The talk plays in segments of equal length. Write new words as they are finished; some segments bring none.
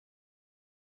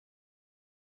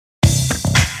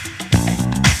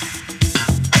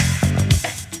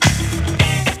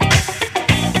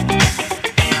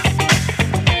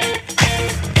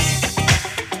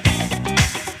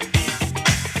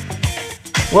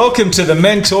Welcome to the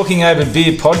Men Talking Over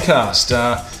Beer podcast.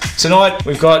 Tonight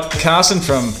we've got Carson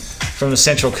from the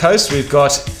Central Coast. We've got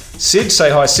Sid.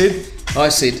 Say hi, Sid. Hi,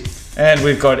 Sid. And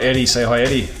we've got Eddie. Say hi,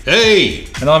 Eddie. Hey.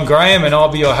 And I'm Grahame, and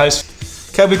I'll be your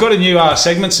host. Okay, we've got a new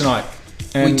segment tonight.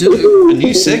 And we do. A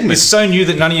new segment. It's so new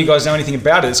that none of you guys know anything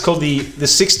about it. It's called the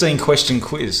 16 question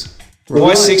quiz. Right.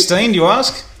 Why 16, do you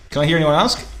ask? Can I hear anyone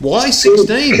ask? Why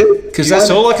 16? Because that's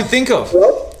all I could think of.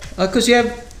 Because you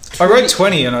have... I wrote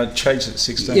 20 and I changed it to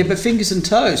 16. Yeah, but fingers and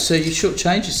toes, so you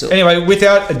shortchange yourself. Anyway,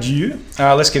 without ado,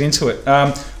 let's get into it.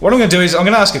 What I'm going to do is I'm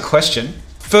going to ask a question.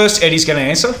 First, Eddie's going to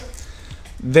answer.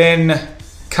 Then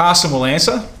Carson will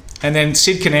answer. And then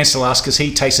Sid can answer last because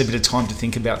he takes a bit of time to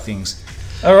think about things.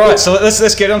 All right, so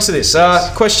let's get on to this.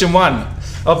 Question 1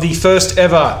 of the first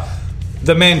ever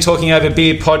The Men Talking Over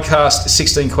Beer podcast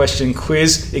 16 question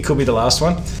quiz. It could be the last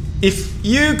one. If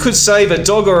you could save a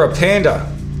dog or a panda,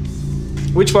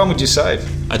 which one would you save?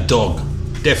 A dog.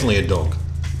 Definitely a dog.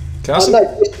 Carson?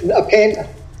 A panda.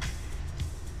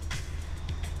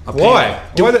 A Why?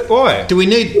 panda. Why? Do we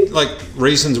need,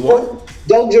 reasons why?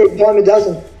 Dogs are a dime a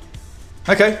dozen.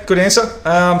 Okay, good answer.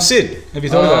 Sid, have you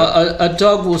thought about it? A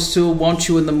dog will still want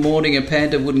you in the morning. A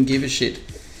panda wouldn't give a shit.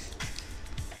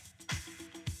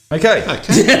 Okay.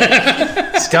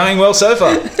 It's going well so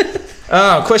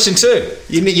far. Question 2.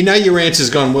 You know your answer's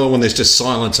gone well when there's just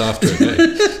silence after it.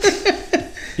 Eh?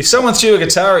 If someone threw a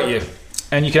guitar at you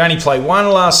and you could only play one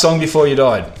last song before you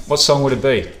died, what song would it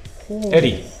be?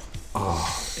 Eddie?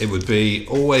 It would be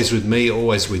Always With Me,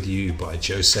 Always With You by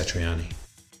Joe Satriani.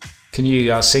 Can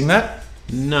you sing that?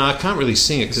 No, I can't really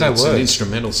sing it because There's it's no an words.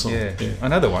 instrumental song. Yeah, I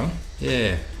know the one.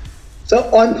 Yeah. So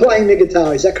I'm playing the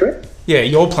guitar, is that correct? Yeah,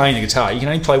 you're playing the guitar. You can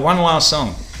only play one last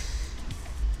song.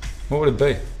 What would it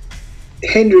be?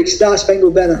 Hendrix, Star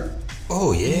Spangled Banner.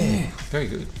 Oh, yeah. Very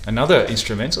good. Another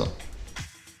instrumental.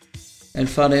 And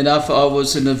funny enough, I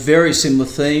was in a very similar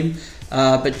theme,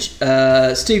 but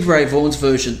Steve Ray Vaughan's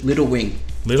version, Little Wing.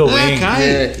 Little Wing.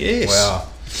 Okay. Yeah. Yes. Wow,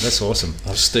 that's awesome.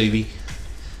 Love Stevie.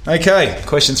 Okay,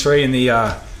 question 3 in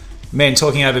the Men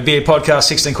Talking Over Beer podcast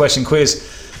 16 question quiz.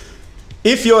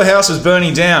 If your house was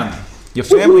burning down, your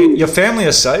family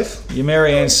is safe, your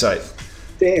Maryanne's safe.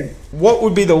 Damn. What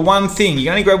would be the one thing? You can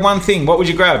only grab one thing. What would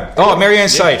you grab? Oh,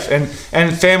 Maryanne's safe,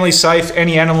 and family's safe.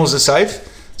 Any animals are safe.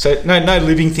 So no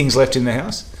living things left in the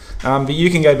house. But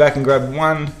you can go back and grab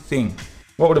one thing.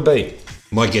 What would it be?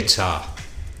 My guitar.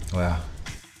 Wow.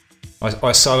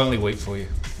 I silently weep for you.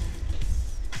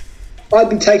 I'd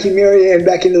be taking Maryanne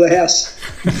back into the house.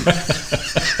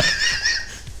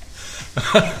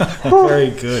 Very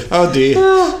good. Oh, dear.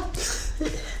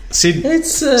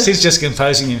 Sid's just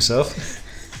composing himself.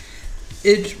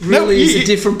 It really is a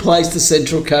different place, the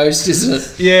Central Coast, isn't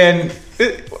it? Yeah, and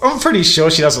I'm pretty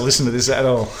sure she doesn't listen to this at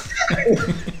all.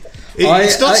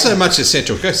 It's not so much the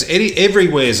Central Coast.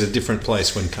 Everywhere's a different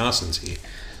place when Carson's here.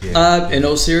 Yeah. In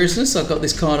all seriousness, I've got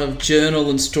this kind of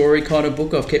journal and story kind of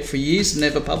book I've kept for years and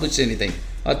never published anything.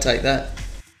 I'd take that.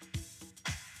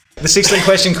 The 16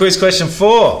 question quiz, question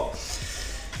 4.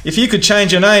 If you could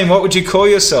change your name, what would you call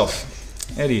yourself?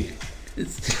 Eddie.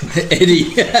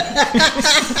 Eddie.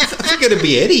 It's going to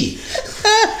be Eddie.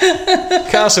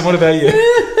 Carson, what about you?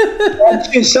 I'd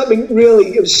do something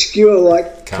really obscure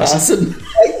like Carson.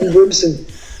 Clayton Brimson.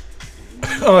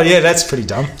 Oh, yeah, that's pretty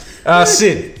dumb.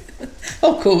 Sid.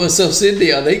 I'll call myself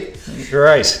Cindy, I think.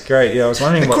 Great. Yeah, I was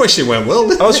wondering The question went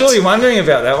well. I was really wondering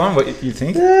about that one, what you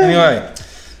think. Anyway.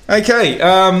 Okay,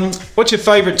 what's your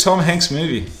favourite Tom Hanks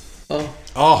movie?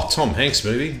 Oh, Tom Hanks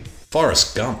movie.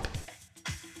 Forrest Gump.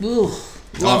 Ooh.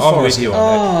 I'm with you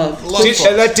on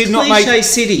that. That did not Cliche make...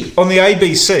 City. On the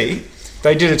ABC,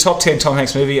 they did a top 10 Tom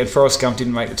Hanks movie and Forrest Gump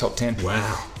didn't make the top 10.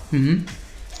 Wow. Mm-hmm.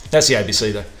 That's the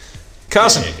ABC, though.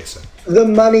 Carson. Yeah, I guess so. The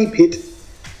Money Pit.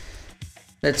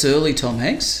 That's early Tom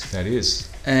Hanks. That is.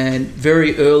 And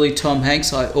very early Tom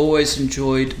Hanks, I always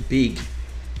enjoyed Big.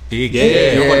 Big.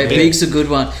 Yeah, Big's a good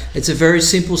one. It's a very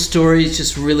simple story. It's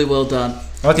just really well done.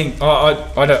 I think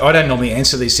I don't normally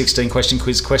answer these 16 question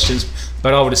quiz questions,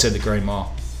 but I would have said The Green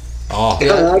Mile. Oh,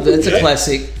 Yeah, that's a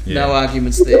classic. Yeah. No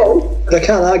arguments there. Well, I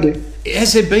can't argue.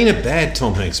 has there been a bad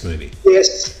Tom Hanks movie?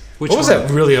 Yes. What was that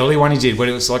really early one he did when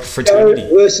it was like Joe fraternity?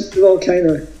 versus the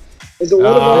Volcano. There's a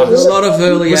lot There's a of lot of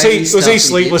early Was 80s he stuff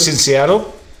Sleepless in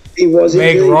Seattle? He was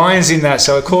Meg indeed. Ryan's in that,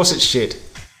 so of course it's shit.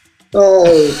 Oh,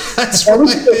 That's I right.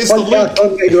 listened to There's the the podcast link.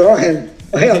 on Meg Ryan.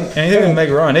 And even Meg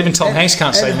Ryan, even Tom Hanks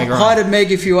can't say And Meg hi Ryan. to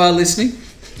Meg if you are listening.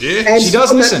 Yeah. And She does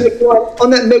on listen. On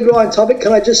that Meg Ryan topic,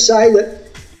 can I just say that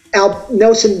our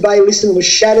Nelson Bay listener was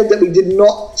shattered that we did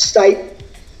not state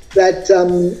that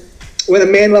When a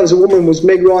Man Loves a Woman was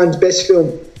Meg Ryan's best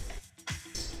film.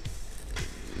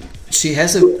 She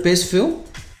has a best film?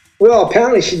 Well,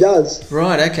 apparently she does.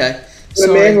 Right, okay. When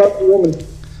a man loves a woman.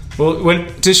 Well,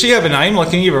 does she have a name?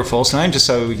 Like, can you give her a false name just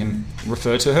so we can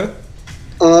refer to her?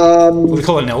 We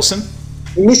call her Nelson.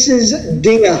 Mrs.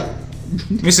 Dinger.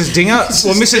 Mrs. Dinger?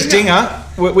 Well, Mrs. Dinger,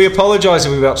 we apologise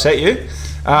if we've upset you.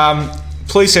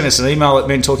 Please send us an email at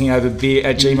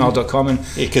mentalkingoverbeer@gmail.com.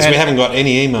 Because we haven't got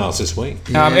any emails this week.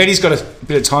 Eddie's got a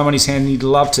bit of time on his hand and he'd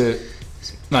love to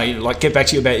get back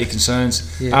to you about your concerns.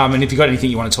 Yeah. And if you've got anything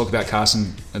you want to talk about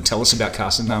Carson and tell us about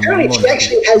Carson. Apparently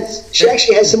she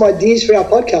actually has some ideas for our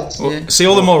podcast. Well, see,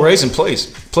 all the more reason, please.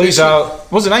 Please,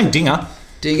 what's her name? Dinger?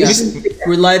 Dinger.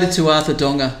 Related to Arthur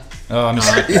Donga. Oh, no.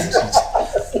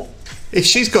 If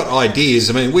she's got ideas,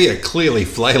 I mean, we are clearly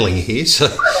flailing here, so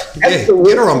get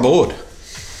her on board.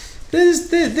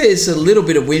 There's a little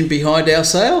bit of wind behind our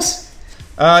sails.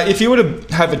 If you were to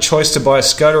have a choice to buy a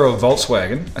Skoda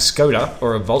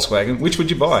or a Volkswagen, which would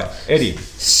you buy? Eddie?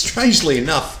 Strangely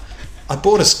enough, I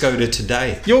bought a Skoda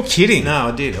today. You're kidding. No,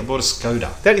 I did. I bought a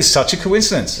Skoda. That is such a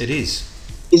coincidence. It is.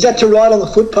 Is that to ride on the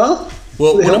footpath?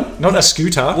 Well, not a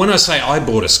scooter. When I say I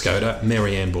bought a Skoda,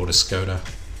 Maryanne bought a Skoda.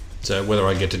 So whether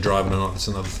I get to drive it or not, that's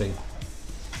another thing.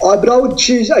 But I would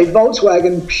choose a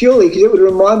Volkswagen purely because it would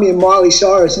remind me of Miley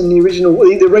Cyrus in the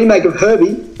remake of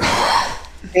Herbie.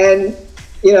 And,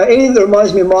 anything that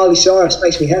reminds me of Miley Cyrus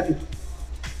makes me happy.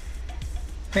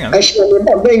 Hang on. Actually,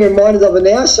 I'm being reminded of it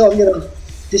now, so I'm going to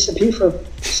disappear for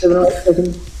 7 or 8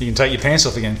 seconds. You can take your pants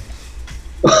off again.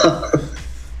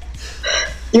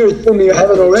 You're assuming you have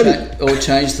it already. Or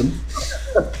change them.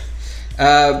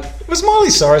 Was Miley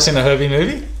Cyrus in a Herbie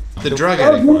movie? The drug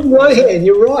addict one. Lohan,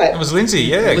 you're right. It was Lindsay,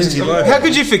 yeah. Lindsay Lohan. How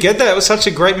could you forget that? It was such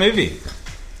a great movie.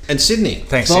 And Sydney.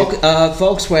 Thanks, Sid.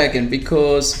 Volkswagen,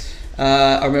 because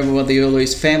I remember one of the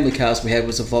earliest family cars we had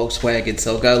was a Volkswagen,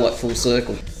 so I'll go like full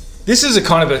circle. This is a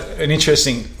kind of an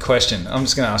interesting question. I'm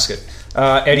just going to ask it.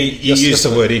 Eddie, you used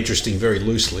the word interesting very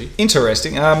loosely.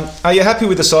 Interesting. Are you happy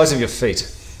with the size of your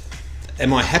feet?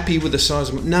 Am I happy with the size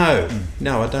of No,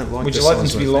 I don't like. Would you like them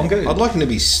to be longer? I'd like them to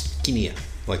be skinnier.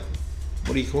 Like,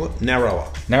 what do you call it? Narrower.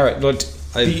 Narrow.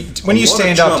 When you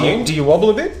stand up, do you wobble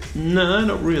a bit? No,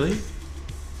 not really.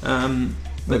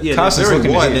 But yeah, Carson's they're very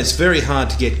looking wide, at and it's very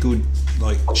hard to get good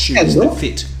shoes that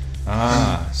fit.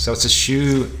 So it's a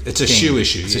shoe. It's a shoe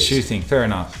issue. It's a shoe thing. Fair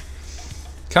enough.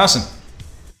 Carson.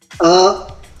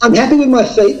 I'm happy with my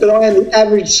feet, but I am the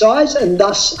average size and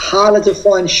thus harder to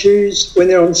find shoes when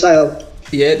they're on sale.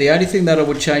 Yeah, the only thing that I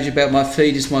would change about my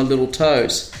feet is my little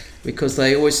toes, because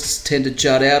they always tend to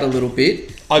jut out a little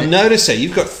bit. I've noticed that.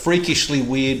 You've got freakishly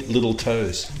weird little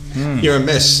toes. You're a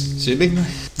mess, Sydney.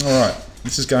 All right.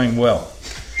 This is going well.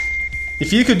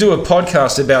 If you could do a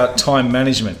podcast about time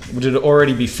management, would it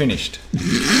already be finished?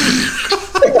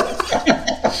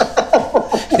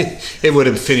 It would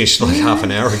have finished like half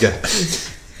an hour ago.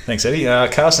 Thanks, Eddie.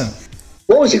 Carson.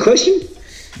 What was your question?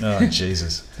 Oh,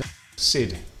 Jesus.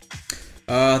 Sid.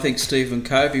 I think Stephen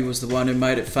Covey was the one who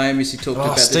made it famous. He talked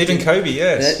about Stephen Covey,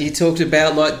 yes. He talked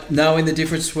about knowing the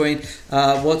difference between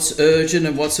what's urgent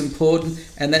and what's important,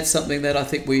 and that's something that I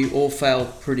think we all fail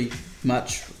pretty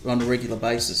much on a regular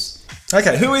basis.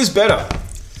 Okay, who is better,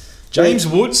 James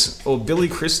Woods or Billy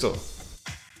Crystal?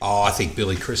 Oh, I think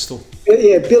Billy Crystal.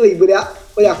 Yeah, Billy, without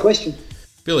question.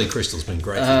 Billy Crystal's been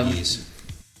great for years.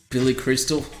 Billy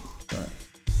Crystal.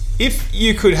 If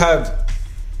you could have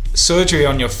surgery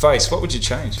on your face, what would you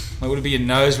change? Would it be your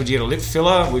nose? Would you get a lip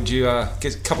filler? Would you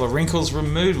get a couple of wrinkles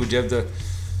removed? Would you have the...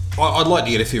 I'd like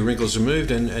to get a few wrinkles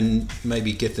removed and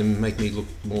maybe make me look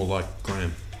more like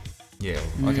Grahame. Yeah,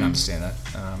 I can understand that.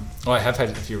 I have had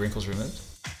a few wrinkles removed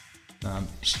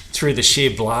through the sheer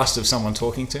blast of someone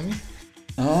talking to me.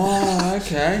 Oh,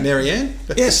 okay. Maryanne?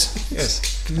 Yes.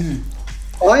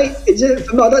 I'd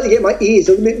like to get my ears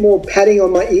a little bit more padding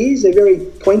on my ears. They're very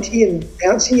pointy and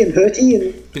bouncy and hurty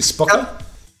and bit spocky.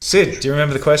 Sid, do you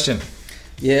remember the question?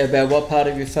 Yeah, about what part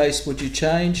of your face would you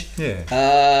change? Yeah.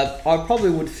 I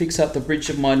probably would fix up the bridge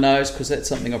of my nose because that's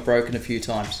something I've broken a few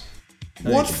times.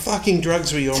 What fucking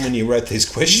drugs were you on when you wrote these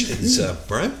questions,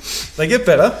 bro? They get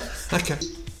better. Okay.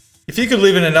 If you could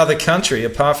live in another country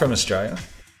apart from Australia,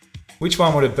 which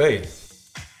one would it be?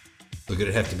 Look,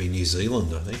 it'd have to be New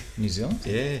Zealand, I think. New Zealand?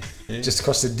 Yeah. Just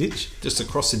across the ditch? Just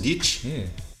across the ditch. Yeah.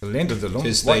 The land of the long.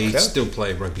 Because they still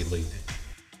play rugby league there.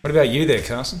 What about you there,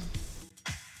 Carson?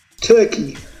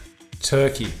 Turkey.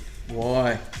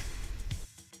 Why?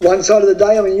 One side of the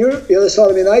day I'm in Europe, the other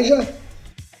side I'm in Asia.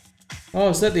 Oh,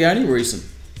 is that the only reason?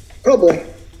 Probably.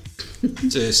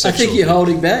 I think you're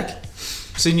holding back.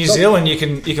 See, New Zealand, you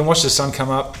can watch the sun come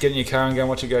up, get in your car and go and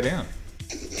watch it go down.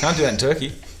 Can't do that in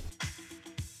Turkey.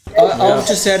 I'm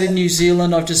just out in New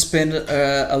Zealand. I've just spent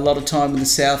a lot of time in the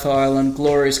South Island,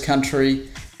 glorious country.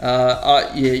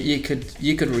 You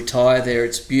could retire there.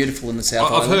 It's beautiful in the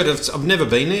South I've Island. heard I've never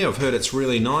been there. I've heard it's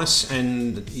really nice,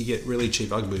 and you get really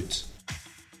cheap Ugg boots.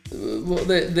 Well,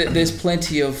 there's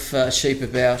plenty of sheep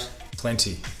about.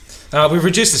 Plenty. We've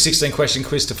reduced the 16-question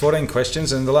quiz to 14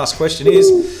 questions, and the last question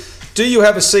is, do you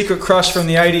have a secret crush from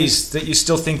the 80s that you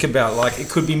still think about? Like, it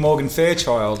could be Morgan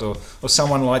Fairchild or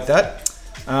someone like that.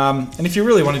 And if you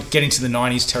really want to get into the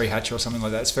 90s, Terry Hatcher or something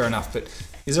like that, it's fair enough. But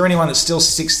is there anyone that still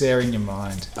sticks there in your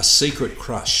mind? A secret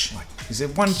crush. Like, is there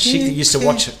one chick that you used to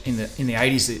watch in the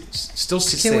 80s that still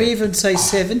sits there? Can we even say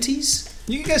 70s?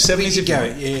 You can go 70s if you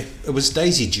want. Yeah, it was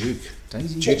Daisy Duke.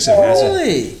 Daisy Dukes of Hazzard.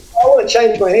 Really? I want to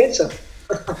change my answer.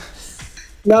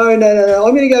 No. I'm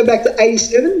going to go back to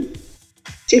 87.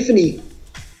 Tiffany.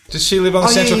 Does she live on the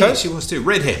Central Coast? She was too.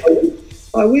 Redhead.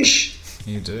 I wish.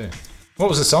 You do. What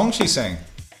was the song she sang?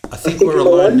 I think we're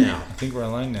alone now. I think we're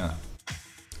alone now.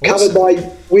 Covered by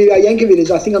Weird Al Yankovic.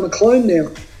 I think I'm a clone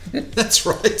now. That's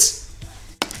right.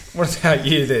 What about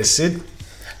you there, Sid?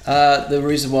 The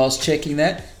reason why I was checking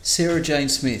that, Sarah Jane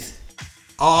Smith.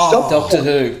 Oh, Doctor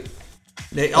Who.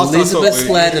 Yeah, Elizabeth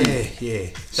Sladen. Yeah.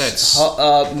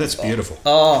 That's beautiful.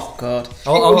 Oh, God.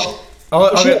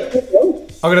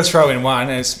 I'm going to throw in one.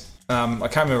 It's I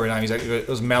can't remember her name. It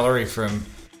was Mallory from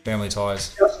Family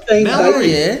Ties. Justine Mallory,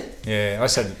 Bateman. yeah. Yeah, I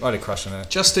had a crush on her.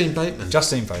 Justine Bateman.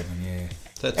 Justine Bateman, yeah.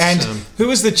 That's, and who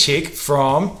was the chick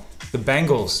from the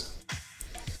Bangles?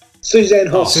 Suzanne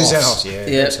Hoss. Suzanne Hoss, yeah.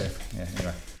 Yeah.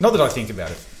 Anyway. Not that I think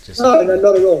about it. Just, No,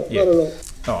 not at all. Yeah. Not at all.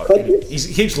 oh, he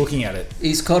keeps looking at it.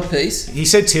 His codpiece. He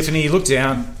said Tiffany, he looked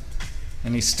down,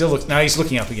 and he's still looking. No, he's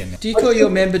looking up again now. Do you call your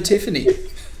member Tiffany?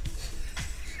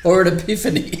 Or an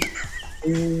epiphany?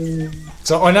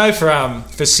 So I know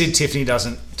for Sid, Tiffany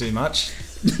doesn't do much.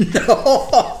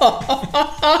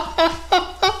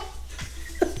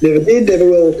 Never did, never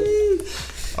will.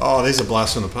 Oh, there's a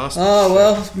blast from the past. Oh,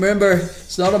 well, remember,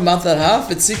 it's not a month and a half,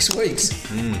 it's 6 weeks.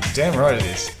 Damn right it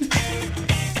is.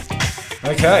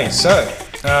 Okay, so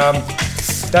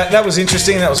that was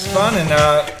interesting, that was fun, and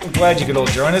I'm glad you could all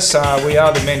join us. We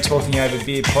are the Men Talking Over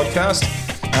Beer podcast.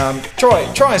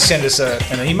 Try and send us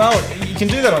an email. You can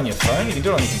do that on your phone, you can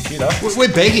do it on your computer.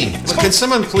 We're begging. Can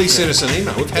someone please send us an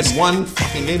email? We've had one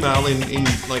fucking email in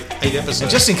like 8 episodes. And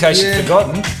just in case you've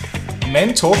forgotten,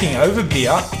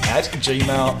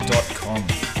 mentalkingoverbeer@gmail.com.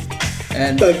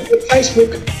 And So,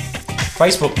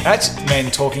 Facebook at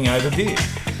Men Talking Over Beer.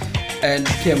 And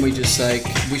can we just say,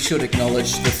 we should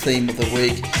acknowledge the theme of the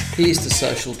week. Here's to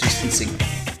social distancing.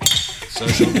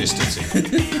 Social distancing.